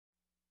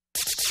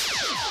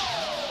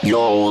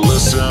Yo,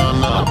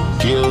 listen up,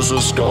 here's a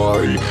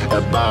story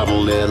about a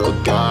little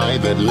guy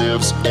that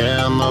lives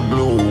in the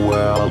blue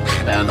world.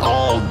 And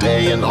all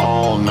day and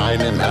all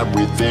night and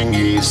everything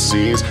he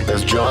sees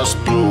is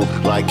just blue,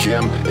 like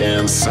him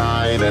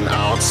inside and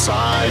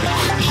outside.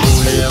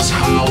 Blue his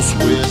house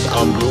with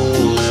a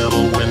blue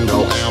little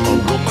window and a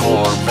blue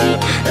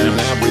Corvette, and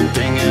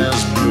everything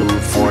is blue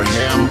for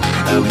him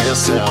and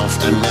himself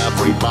and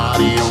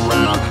everybody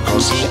around,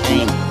 'cause he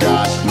ain't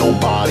got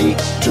nobody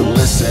to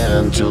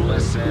listen to.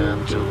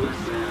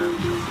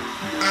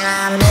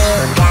 I'm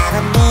blue,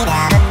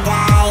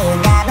 da-ba-dee-da-ba-die,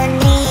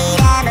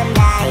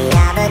 da-ba-dee-da-ba-die,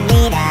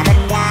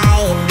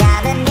 da-ba-dee-da-ba-die,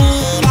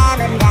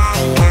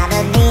 da-ba-dee-da-ba-die,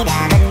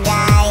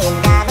 da-ba-dee-da-ba-die,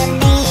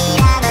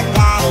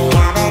 da-ba-dee-da-ba-die,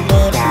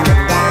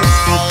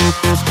 da-ba-dee-da-ba-die.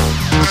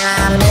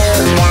 I'm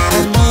blue,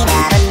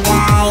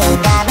 da-ba-dee-da-ba-die,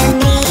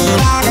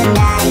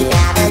 da-ba-dee-da-ba-die,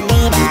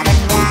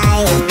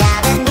 da-ba-dee-da-ba-die,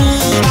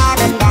 da-ba-dee-da-ba-die,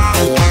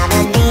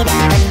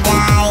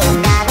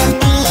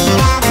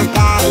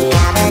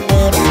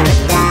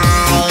 da-ba-dee-da-ba-die,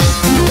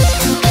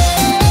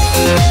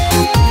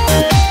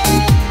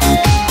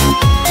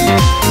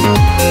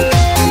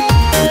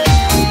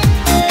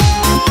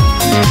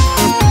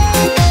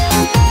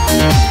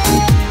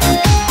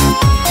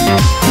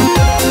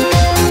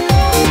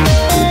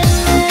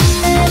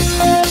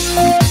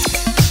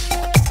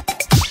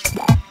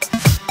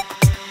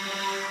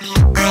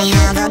 I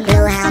have a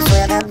blue house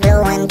with a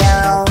blue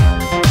window.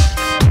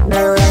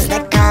 Blue is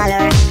the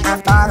color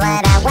of all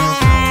that I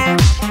wear.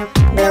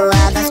 Blue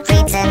are the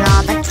streets and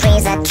all the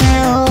trees are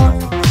too.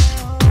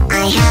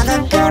 I have a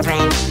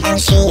girlfriend and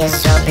she is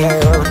so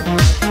blue.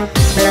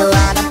 Blue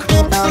are the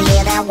people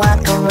here that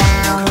walk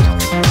around.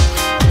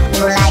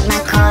 Blue like my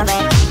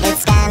Corvette,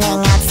 it's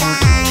standing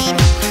outside.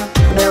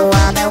 Blue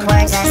are the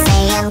words I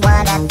say and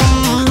what I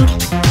think.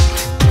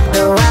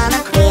 Blue are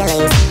the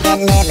feelings that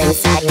live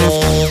inside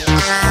me.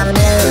 I'm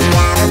blue,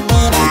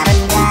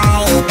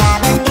 da-ba-dee-da-ba-die,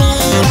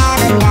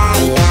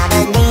 da-ba-dee-da-ba-die,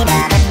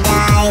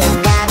 da-ba-dee-da-ba-die,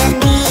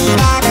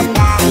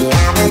 da-ba-dee-da-ba-die,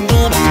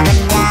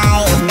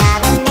 da-ba-dee-da-ba-die,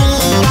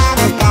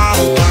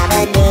 da-ba-dee-da-ba-die,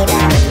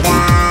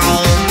 da-ba-dee-da-ba-die.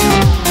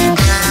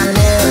 I'm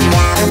blue,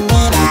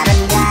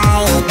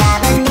 da-ba-dee-da-ba-die,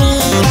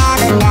 da-ba-dee-da-ba-die,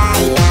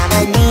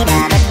 da-ba-dee-da-ba-die,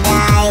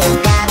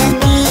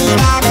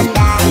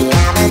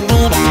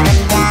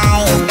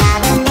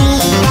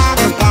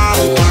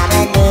 da-ba-dee-da-ba-die,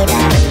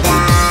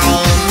 da-ba-dee-da-ba-die,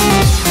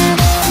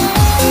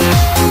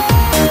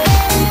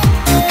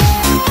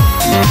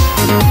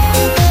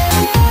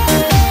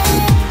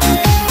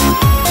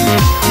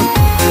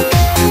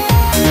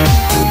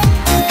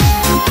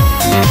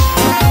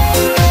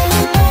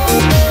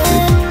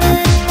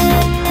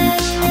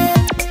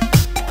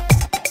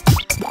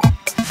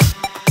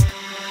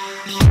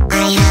 I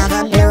have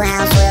a blue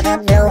house with a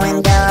blue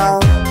window.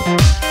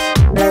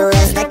 Blue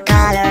is the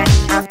color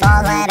of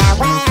all that I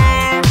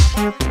wear.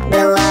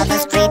 Blue are the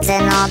streets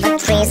and all the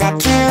trees are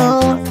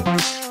too.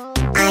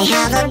 I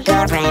have a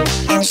girlfriend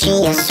and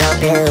she is so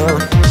blue.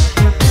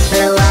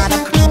 Blue are the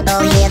people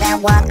here that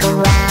walk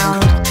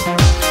around.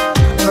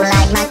 Blue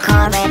like my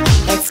Corvette,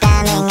 it's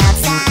standing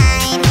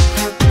outside.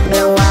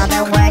 Blue are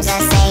the words I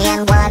say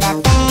and what I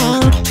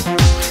think.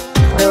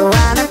 Blue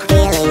are the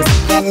feelings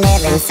that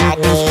live inside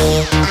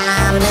me.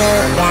 I'm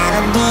blue,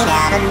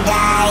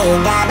 da-ba-dee-da-ba-die,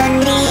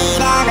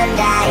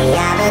 da-ba-dee-da-ba-die,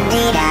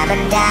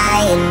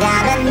 da-ba-dee-da-ba-die,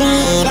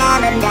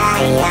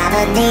 da-ba-dee-da-ba-die,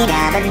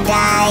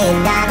 da-ba-dee-da-ba-die,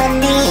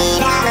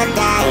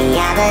 da-ba-dee-da-ba-die,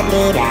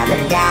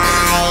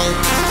 da-ba-dee-da-ba-die.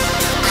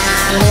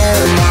 I'm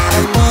blue,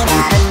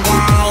 da-ba-dee-da-ba-die.